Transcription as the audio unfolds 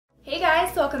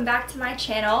welcome back to my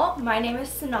channel. My name is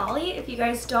Sonali, if you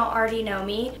guys don't already know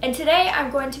me. And today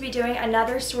I'm going to be doing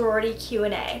another sorority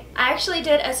Q&A. I actually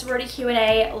did a sorority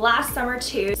Q&A last summer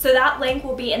too, so that link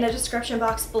will be in the description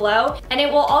box below. And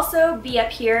it will also be up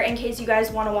here in case you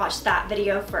guys want to watch that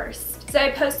video first. So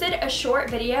I posted a short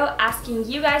video asking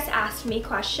you guys to ask me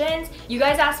questions. You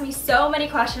guys asked me so many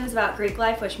questions about Greek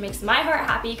life, which makes my heart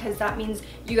happy because that means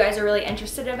you guys are really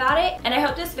interested about it. And I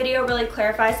hope this video really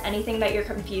clarifies anything that you're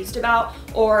confused about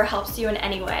or helps you in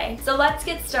any way. So let's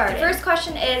get started. The first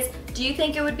question is, do you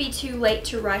think it would be too late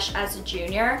to rush as a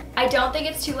junior? I don't think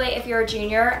it's too late if you're a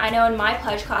junior. I know in my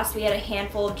pledge class we had a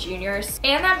handful of juniors,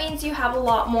 and that means you have a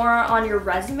lot more on your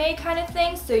resume kind of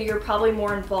thing, so you're probably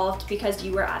more involved because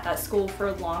you were at that school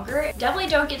for longer. Definitely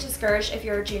don't get discouraged if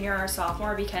you're a junior or a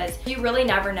sophomore because you really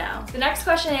never know. The next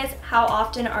question is, how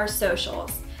often are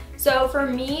socials? So for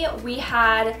me, we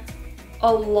had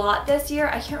a lot this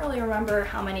year. I can't really remember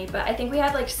how many, but I think we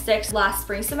had like 6 last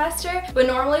spring semester, but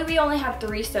normally we only have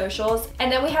 3 socials.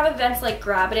 And then we have events like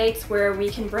grab dates where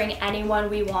we can bring anyone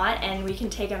we want and we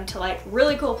can take them to like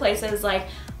really cool places. Like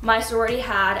my sorority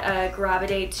had a grab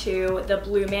date to the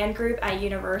Blue Man group at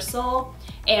Universal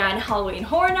and Halloween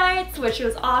Horror Nights, which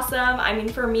was awesome. I mean,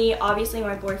 for me, obviously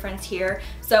my boyfriend's here,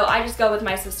 so I just go with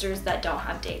my sisters that don't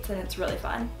have dates, and it's really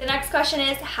fun. The next question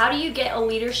is, how do you get a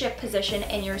leadership position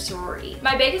in your sorority?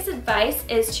 My biggest advice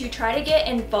is to try to get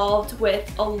involved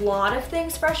with a lot of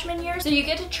things freshman year, so you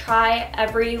get to try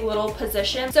every little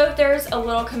position. So if there's a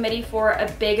little committee for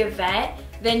a big event,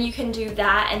 then you can do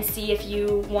that and see if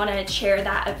you want to chair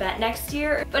that event next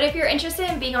year. But if you're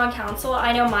interested in being on council,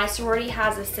 I know my sorority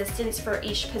has assistants for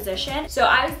each position. So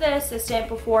I was the assistant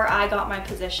before I got my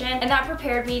position, and that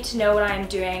prepared me to know what I'm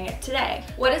doing today.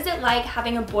 What is it like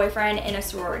having a boyfriend in a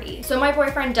sorority? So my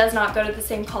boyfriend does not go to the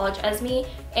same college as me,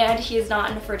 and he is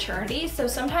not in a fraternity, so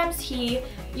sometimes he,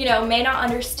 may not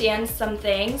understand some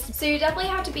things. So you definitely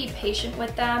have to be patient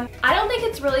with them. I don't think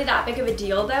it's really that big of a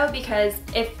deal though, because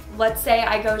if, let's say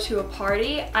I go to a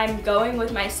party, I'm going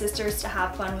with my sisters to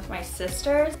have fun with my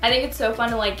sisters. I think it's so fun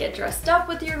to like get dressed up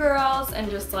with your girls and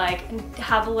just like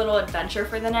have a little adventure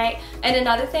for the night. And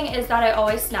another thing is that I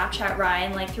always Snapchat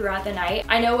Ryan like throughout the night.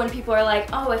 I know when people are like,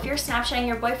 oh, if you're Snapchatting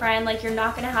your boyfriend, like you're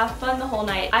not gonna have fun the whole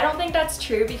night. I don't think that's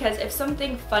true, because if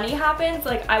something funny happens,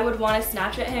 like I would want to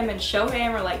Snapchat him and show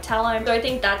him or like tell him. So I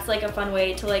think that's like a fun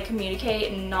way to like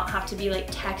communicate and not have to be like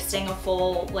texting a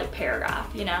full like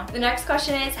paragraph, The next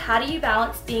question is, how do you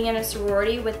balance being in a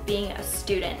sorority with being a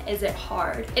student? Is it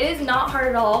hard? It is not hard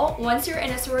at all. Once you're in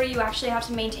a sorority, you actually have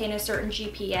to maintain a certain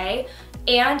GPA,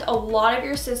 and a lot of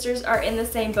your sisters are in the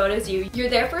same boat as you. You're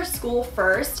there for school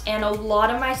first, and a lot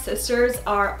of my sisters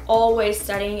are always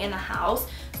studying in the house.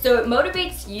 So it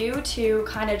motivates you to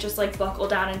kind of just like buckle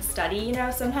down and study,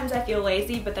 Sometimes I feel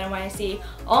lazy, but then when I see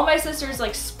all my sisters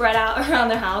like spread out around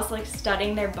the house like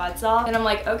studying their butts off, and I'm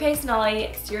like, okay, Sonali,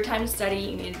 it's your time to study,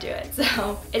 you need to do it.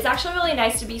 So it's actually really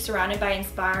nice to be surrounded by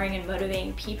inspiring and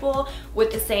motivating people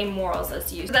with the same morals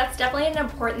as you. So that's definitely an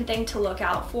important thing to look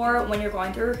out for when you're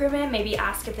going through recruitment. Maybe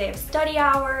ask if they have study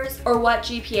hours or what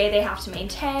GPA they have to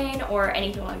maintain or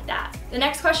anything like that. The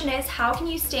next question is, how can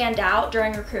you stand out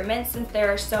during recruitment since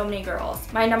there are so many girls?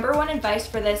 My number one advice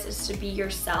for this is to be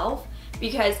yourself,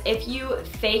 because if you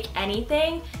fake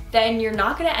anything, then you're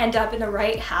not gonna end up in the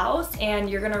right house and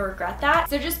you're gonna regret that.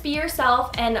 So just be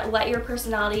yourself and let your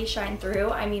personality shine through.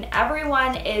 I mean,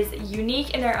 everyone is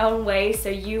unique in their own way, so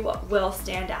you will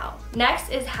stand out. Next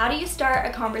is, how do you start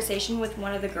a conversation with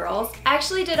one of the girls? I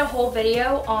actually did a whole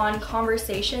video on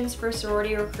conversations for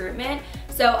sorority recruitment,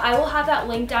 so I will have that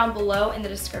link down below in the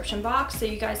description box so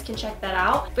you guys can check that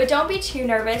out. But don't be too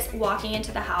nervous walking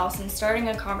into the house and starting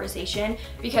a conversation,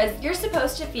 because you're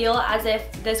supposed to feel as if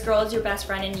this girl is your best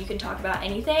friend and you can talk about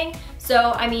anything.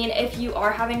 So, I mean, if you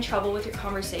are having trouble with your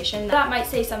conversation, that might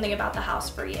say something about the house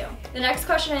for you. The next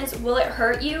question is, will it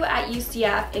hurt you at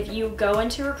UCF if you go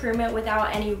into recruitment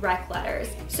without any rec letters?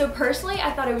 So personally,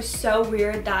 I thought it was so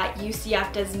weird that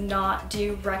UCF does not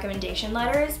do recommendation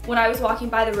letters. When I was walking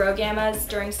by the Rogamas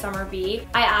during summer B,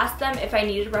 I asked them if I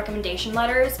needed recommendation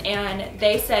letters, and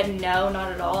they said no,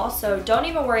 not at all. So don't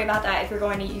even worry about that if you're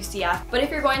going to UCF. But if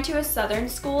you're going to a southern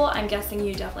school, I'm guessing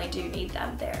you definitely do need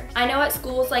them there. I know at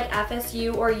schools like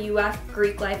FSU or UF,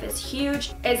 Greek life is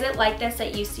huge. Is it like this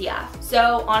at UCF?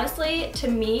 So honestly, to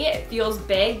me, it feels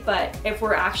big, but if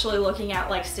we're actually looking at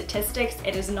like statistics,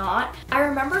 it is not. I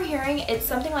remember hearing it's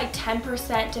something like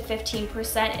 10% to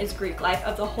 15% is Greek life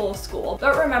of the whole school.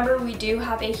 But remember, we do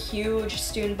have a huge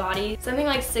student body, something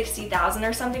like 60,000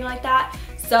 or something like that.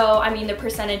 So, I mean, the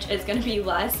percentage is going to be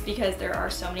less because there are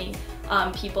so many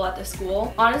people at the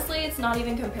school. Honestly, it's not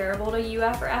even comparable to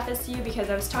UF or FSU because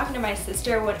I was talking to my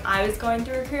sister when I was going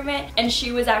through recruitment, and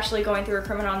she was actually going through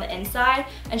recruitment on the inside,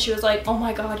 and she was like, oh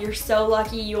my god, you're so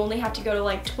lucky, you only have to go to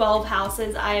like 12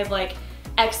 houses. I have like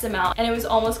X amount, and it was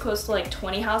almost close to like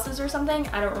 20 houses or something.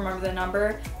 I don't remember the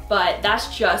number, but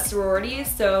that's just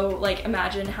sororities, so like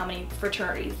imagine how many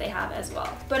fraternities they have as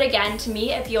well. But again, to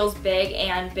me it feels big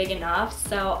and big enough,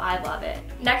 so I love it.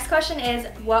 Next question is,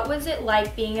 what was it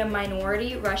like being a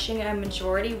minority rushing a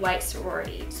majority white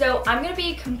sorority? So I'm gonna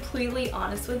be completely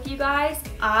honest with you guys.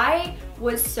 I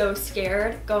was so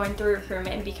scared going through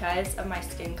recruitment because of my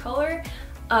skin color.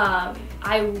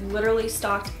 I literally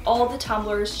stalked all the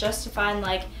Tumblrs just to find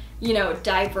like, you know,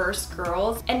 diverse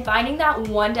girls, and finding that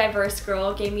one diverse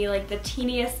girl gave me like the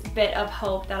teeniest bit of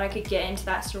hope that I could get into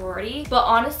that sorority. But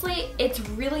honestly, it's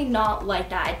really not like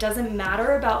that. It doesn't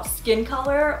matter about skin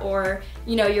color or,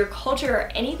 you know, your culture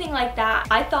or anything like that.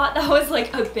 I thought that was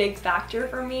like a big factor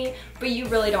for me, but you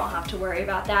really don't have to worry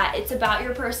about that. It's about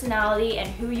your personality and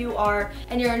who you are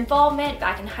and your involvement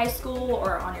back in high school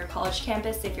or on your college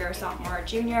campus if you're a sophomore or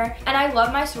junior. And I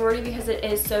love my sorority because it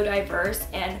is so diverse,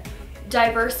 and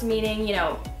diverse meaning, you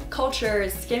know,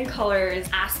 cultures, skin colors,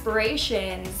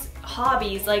 aspirations,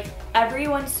 hobbies. Like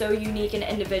everyone's so unique and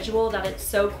individual that it's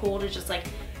so cool to just like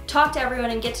talk to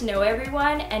everyone and get to know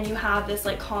everyone, and you have this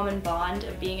like common bond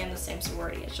of being in the same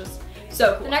sorority. It's just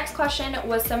so cool. The next question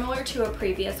was similar to a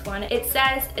previous one. It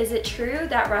says, is it true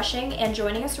that rushing and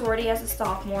joining a sorority as a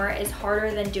sophomore is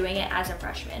harder than doing it as a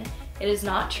freshman? It is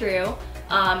not true.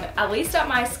 At least at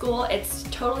my school, it's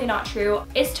totally not true.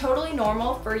 It's totally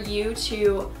normal for you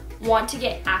to want to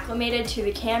get acclimated to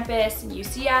the campus and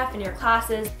UCF and your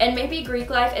classes, and maybe Greek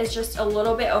life is just a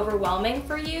little bit overwhelming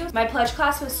for you. My pledge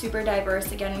class was super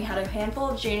diverse. Again, we had a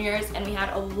handful of juniors and we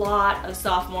had a lot of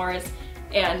sophomores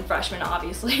and freshmen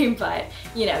obviously, but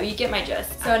you know, you get my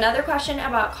gist. So another question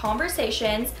about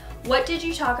conversations. What did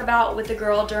you talk about with the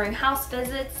girl during house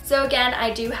visits? So again,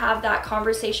 I do have that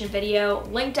conversation video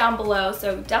linked down below,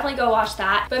 so definitely go watch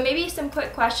that. But maybe some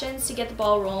quick questions to get the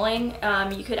ball rolling.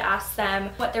 You could ask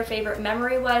them what their favorite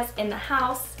memory was in the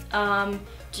house.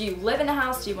 Do you live in the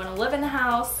house? Do you want to live in the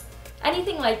house?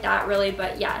 Anything like that really,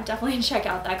 but yeah, definitely check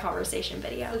out that conversation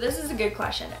video. So this is a good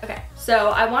question. Okay, so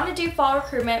I want to do fall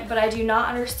recruitment, but I do not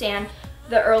understand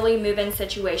the early move-in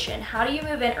situation. How do you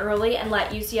move in early and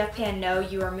let UCF Pan know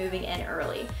you are moving in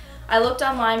early? I looked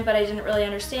online, but I didn't really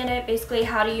understand it. Basically,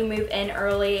 how do you move in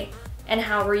early and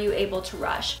how were you able to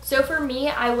rush? So for me,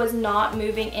 I was not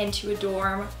moving into a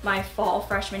dorm my fall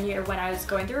freshman year when I was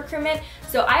going through recruitment.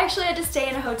 So I actually had to stay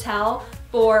in a hotel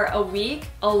for a week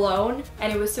alone,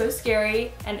 and it was so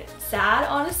scary and sad,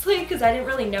 honestly, because I didn't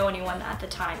really know anyone at the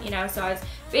time, you know? So I was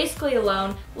basically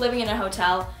alone, living in a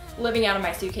hotel, living out of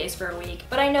my suitcase for a week.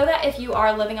 But I know that if you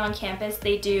are living on campus,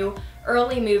 they do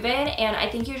early move-in, and I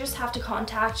think you just have to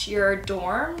contact your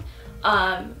dorm.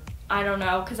 I don't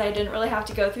know, because I didn't really have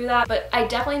to go through that, but I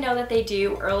definitely know that they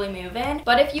do early move-in.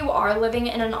 But if you are living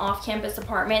in an off-campus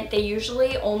apartment, they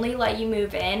usually only let you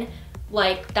move in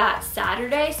like that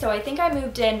Saturday. So I think I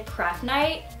moved in prep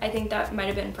night. I think that might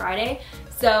have been Friday.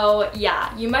 So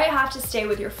yeah, you might have to stay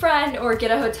with your friend or get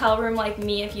a hotel room like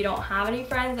me if you don't have any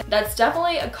friends. That's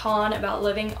definitely a con about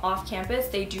living off campus.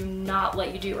 They do not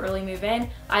let you do early move-in.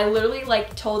 I literally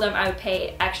like told them I would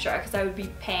pay extra because I would be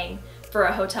paying for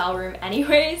a hotel room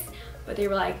anyways, but they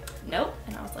were like, nope,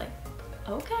 and I was like,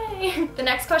 okay. The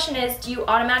next question is, do you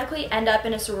automatically end up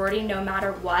in a sorority no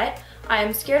matter what? I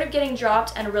am scared of getting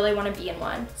dropped and really want to be in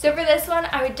one. So for this one,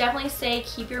 I would definitely say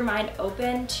keep your mind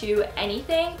open to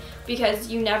anything, because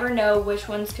you never know which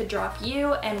ones could drop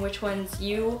you and which ones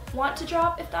you want to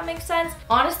drop, if that makes sense.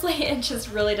 Honestly, it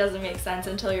just really doesn't make sense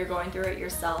until you're going through it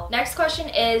yourself. Next question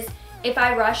is, if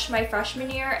I rushed my freshman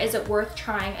year, is it worth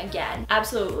trying again?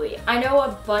 Absolutely. I know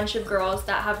a bunch of girls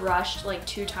that have rushed like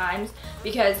 2 times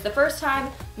because the first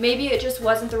time, maybe it just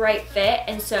wasn't the right fit,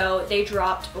 and so they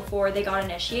dropped before they got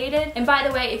initiated. And by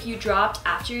the way, if you dropped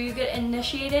after you get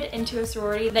initiated into a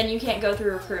sorority, then you can't go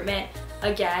through recruitment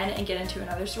again and get into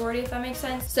another sorority, if that makes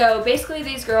sense. So basically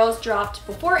these girls dropped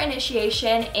before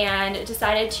initiation and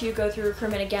decided to go through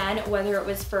recruitment again, whether it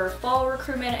was for fall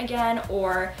recruitment again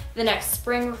or the next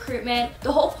spring recruitment.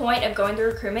 The whole point of going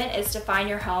through recruitment is to find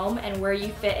your home and where you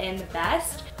fit in the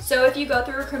best. So if you go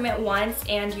through recruitment once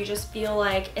and you just feel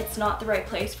like it's not the right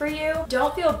place for you,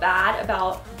 don't feel bad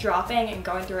about dropping and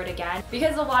going through it again,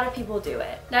 because a lot of people do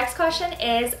it. Next question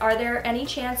is, are there any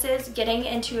chances getting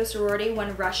into a sorority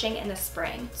when rushing in the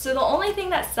spring? So the only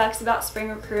thing that sucks about spring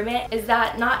recruitment is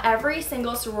that not every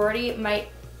single sorority might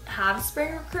have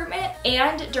spring recruitment,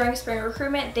 and during spring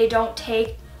recruitment they don't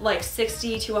take like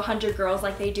 60 to 100 girls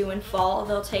like they do in fall.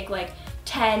 They'll take like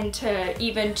 10 to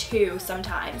even 2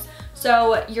 sometimes.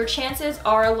 So your chances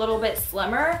are a little bit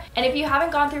slimmer. And if you haven't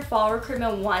gone through fall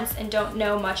recruitment once and don't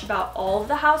know much about all of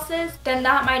the houses, then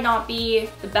that might not be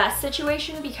the best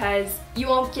situation because you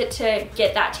won't get to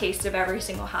get that taste of every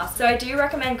single house. So I do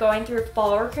recommend going through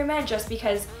fall recruitment just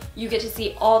because you get to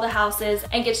see all the houses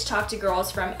and get to talk to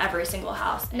girls from every single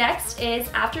house. Next is,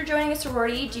 after joining a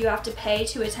sorority, do you have to pay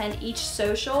to attend each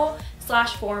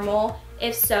social/formal?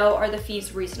 If so, are the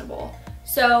fees reasonable?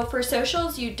 So for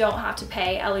socials, you don't have to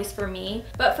pay, at least for me.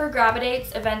 But for grab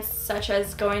dates, events such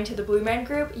as going to the Blue Man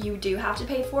group, you do have to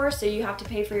pay for. So you have to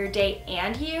pay for your date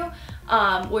and you,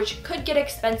 which could get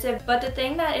expensive. But the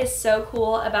thing that is so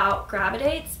cool about grab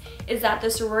dates is that the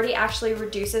sorority actually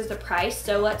reduces the price.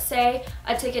 So let's say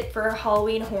a ticket for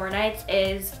Halloween Horror Nights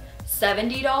is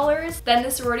 $70, then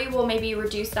the sorority will maybe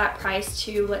reduce that price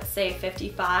to, let's say,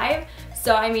 $55.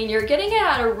 So I mean, you're getting it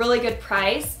at a really good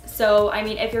price. So I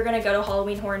mean, if you're gonna go to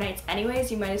Halloween Horror Nights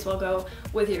anyways, you might as well go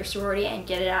with your sorority and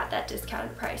get it at that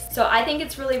discounted price. So I think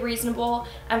it's really reasonable.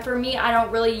 And for me, I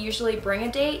don't really usually bring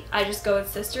a date. I just go with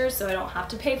sisters, so I don't have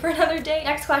to pay for another date.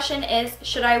 Next question is,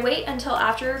 should I wait until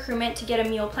after recruitment to get a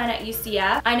meal plan at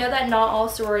UCF? I know that not all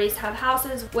sororities have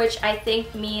houses, which I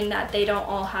think mean that they don't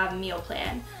all have meal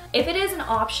plan. If it is an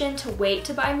option to wait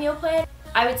to buy meal plan,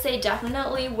 I would say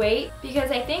definitely wait,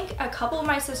 because I think a couple of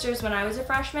my sisters when I was a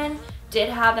freshman did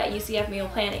have that UCF meal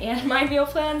plan and my meal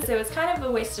plan, so it was kind of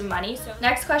a waste of money. So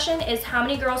next question is, how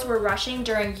many girls were rushing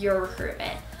during your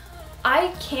recruitment?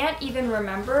 I can't even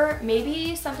remember,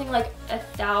 maybe something like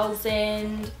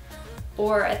 1,000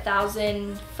 or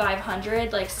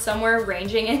 1,500, like somewhere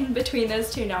ranging in between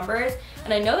those two numbers.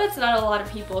 And I know that's not a lot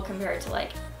of people compared to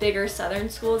like bigger southern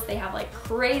schools. They have like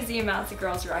crazy amounts of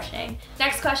girls rushing.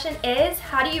 Next question is,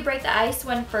 how do you break the ice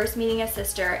when first meeting a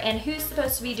sister, and who's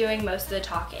supposed to be doing most of the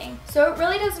talking? So it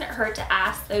really doesn't hurt to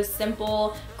ask those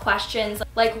simple questions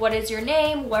like, what is your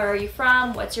name, where are you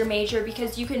from, what's your major,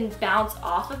 because you can bounce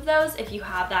off of those if you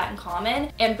have that in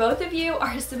common. And both of you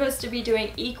are supposed to be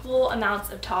doing equal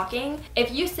amounts of talking.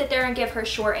 If you sit there and give her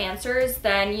short answers,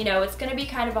 then you know it's going to be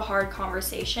kind of a hard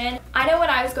conversation. I know when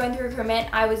I was going through recruitment,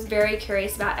 I was very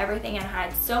curious about everything and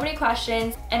had so many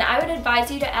questions, and I would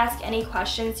advise you to ask any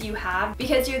questions you have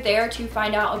because you're there to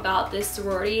find out about this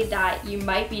sorority that you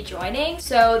might be joining.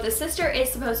 So the sister is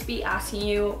supposed to be asking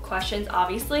you questions,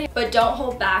 obviously, but don't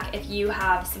hold back if you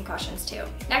have some questions too.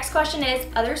 Next question is,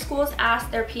 other schools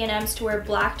ask their P&Ms to wear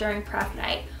black during prep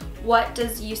night. What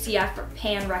does UCF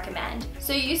PAN recommend?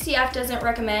 So UCF doesn't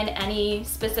recommend any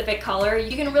specific color.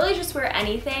 You can really just wear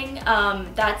anything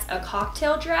that's a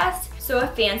cocktail dress. So a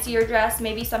fancier dress,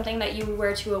 maybe something that you would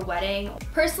wear to a wedding.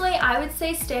 Personally, I would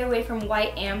say stay away from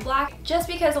white and black, just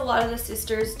because a lot of the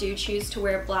sisters do choose to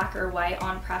wear black or white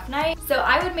on prep night. So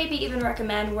I would maybe even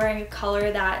recommend wearing a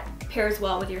color that pairs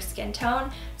well with your skin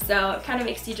tone. So it kind of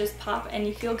makes you just pop and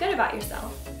you feel good about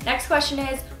yourself. Next question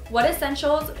is, what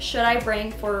essentials should I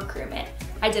bring for recruitment?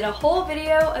 I did a whole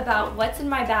video about what's in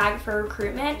my bag for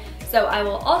recruitment, so I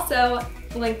will also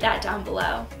link that down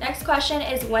below. Next question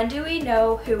is, when do we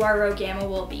know who our Rho Gamma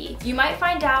will be? You might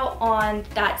find out on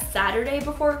that Saturday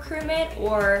before recruitment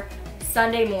or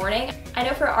Sunday morning. I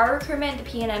know for our recruitment, the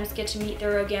P&Ms get to meet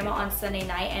their Rho Gamma on Sunday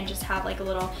night and just have like a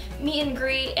little meet and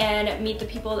greet and meet the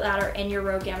people that are in your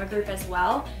Rho Gamma group as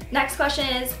well. Next question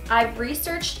is, I've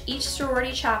researched each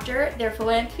sorority chapter, their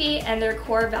philanthropy, and their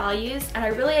core values, and I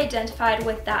really identified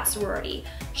with that sorority.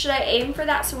 Should I aim for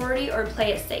that sorority or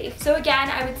play it safe? So again,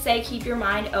 I would say keep your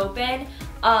mind open.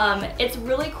 It's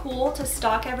really cool to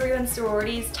stalk everyone's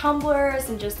sororities, Tumblrs,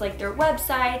 and just like their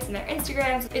websites and their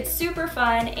Instagrams. It's super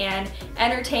fun and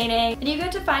entertaining, and you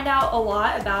get to find out a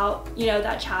lot about, you know,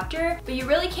 that chapter, but you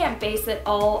really can't base it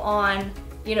all on,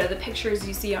 you know, the pictures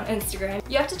you see on Instagram.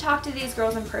 You have to talk to these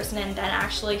girls in person and then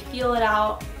actually feel it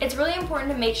out. It's really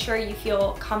important to make sure you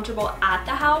feel comfortable at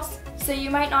the house. So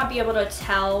you might not be able to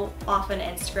tell off an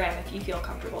Instagram if you feel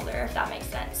comfortable there, if that makes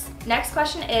sense. Next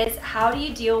question is, how do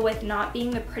you deal with not being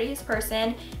the prettiest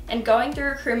person and going through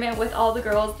recruitment with all the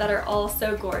girls that are all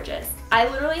so gorgeous? I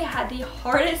literally had the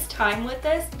hardest time with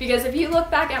this because if you look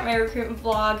back at my recruitment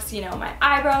vlogs, you know, my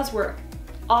eyebrows were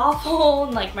awful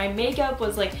and like my makeup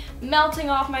was like melting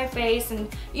off my face, and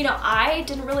you know, I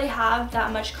didn't really have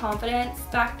that much confidence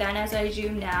back then as I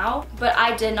do now, but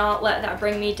I did not let that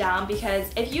bring me down,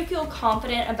 because if you feel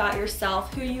confident about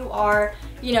yourself, who you are,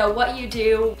 you know, what you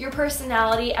do, your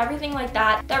personality, everything like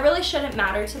that, that really shouldn't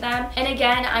matter to them. And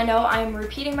again, I know I'm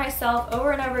repeating myself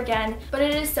over and over again, but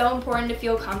it is so important to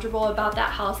feel comfortable about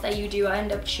that house that you do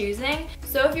end up choosing.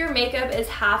 So if your makeup is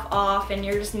half off and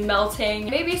you're just melting,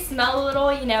 maybe smell a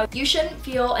little, you know, you shouldn't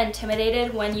feel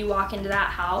intimidated when you walk into that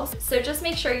house. So just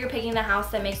make sure you're picking the house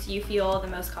that makes you feel the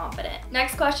most confident.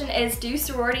 Next question is, do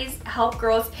sororities help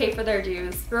girls pay for their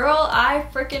dues? Girl, I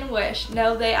freaking wish.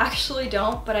 No, they actually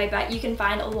don't, but I bet you can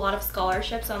find a lot of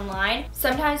scholarships online.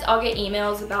 Sometimes I'll get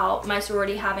emails about my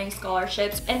sorority having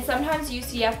scholarships, and sometimes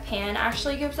UCF Pan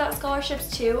actually gives out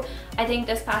scholarships too. I think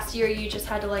this past year you just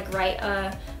had to like write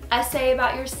a essay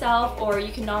about yourself, or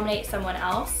you can nominate someone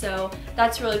else, so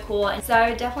that's really cool. And so I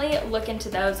would definitely look into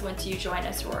those once you join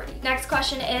a sorority. Next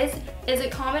question is it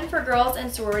common for girls in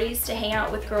sororities to hang out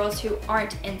with girls who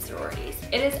aren't in sororities?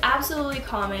 It is absolutely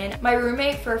common. My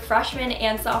roommate for freshman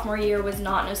and sophomore year was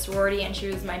not in a sorority, and she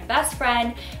was my best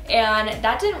friend, and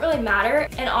that didn't really matter.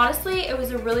 And honestly, it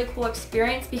was a really cool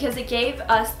experience because it gave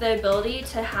us the ability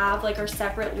to have like our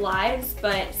separate lives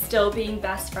but still being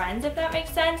best friends, if that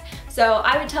makes sense. So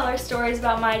I would tell her stories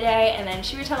about my day, and then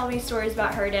she would tell me stories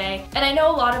about her day. And I know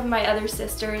a lot of my other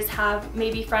sisters have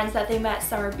maybe friends that they met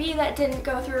summer B that didn't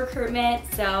go through recruitment,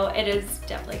 so it is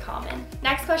definitely common.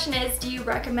 Next question is, do you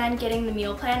recommend getting the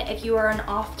meal plan if you are an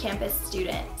off-campus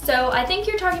student? So I think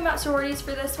you're talking about sororities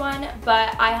for this one,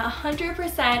 but I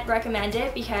 100% recommend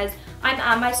it because I'm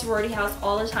at my sorority house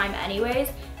all the time anyways.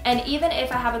 And even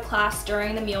if I have a class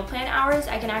during the meal plan hours,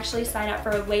 I can actually sign up for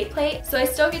a late plate. So I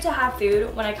still get to have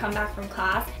food when I come back from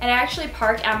class. And I actually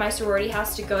park at my sorority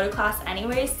house to go to class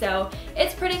anyway, so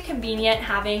it's pretty convenient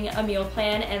having a meal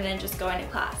plan and then just going to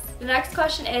class. The next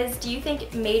question is, do you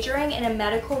think majoring in a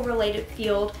medical related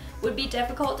field would be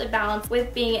difficult to balance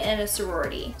with being in a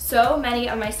sorority? So many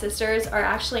of my sisters are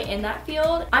actually in that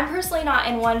field. I'm personally not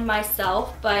in one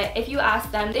myself, but if you ask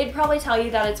them, they'd probably tell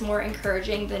you that it's more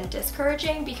encouraging than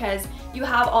discouraging because you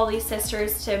have all these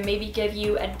sisters to maybe give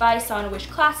you advice on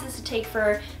which classes to take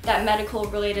for that medical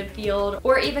related field,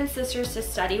 or even sisters to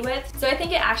study with. So I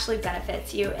think it actually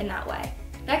benefits you in that way.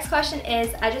 Next question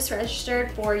is, I just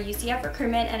registered for UCF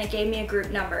recruitment and it gave me a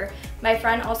group number. My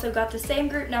friend also got the same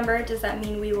group number. Does that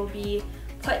mean we will be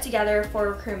put together for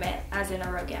recruitment as in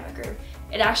a Rho Gamma group?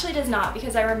 It actually does not,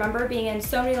 because I remember being in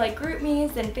so many like group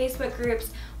meets and Facebook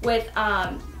groups with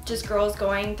just girls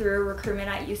going through recruitment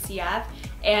at UCF,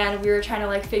 and we were trying to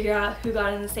like figure out who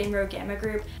got in the same Rho Gamma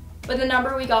group. But the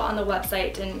number we got on the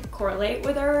website didn't correlate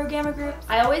with our Rho Gamma group.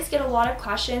 I always get a lot of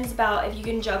questions about if you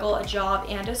can juggle a job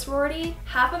and a sorority.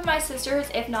 Half of my sisters,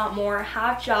 if not more,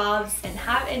 have jobs and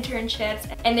have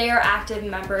internships, and they are active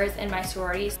members in my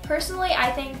sororities. Personally,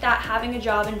 I think that having a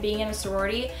job and being in a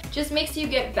sorority just makes you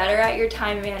get better at your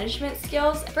time management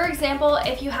skills. For example,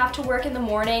 if you have to work in the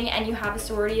morning and you have a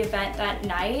sorority event that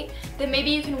night, then maybe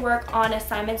you can work on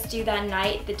assignments due that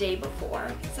night the day before.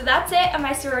 So that's it on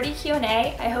my sorority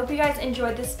Q&A. I hope you guys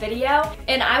enjoyed this video,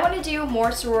 and I want to do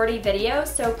more sorority videos,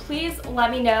 so please let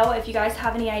me know if you guys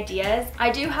have any ideas. I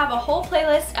do have a whole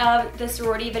playlist of the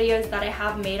sorority videos that I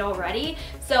have made already,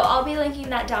 so I'll be linking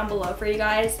that down below for you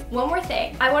guys. One more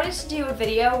thing, I wanted to do a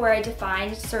video where I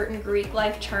defined certain Greek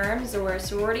life terms or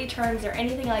sorority terms or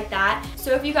anything like that,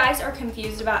 so if you guys are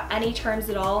confused about any terms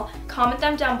at all, comment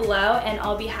them down below and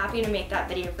I'll be happy to make that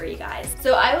video for you guys.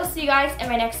 So I will see you guys in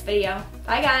my next video.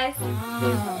 Bye guys!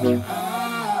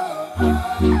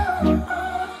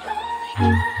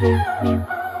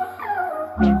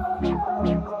 Thank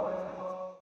you.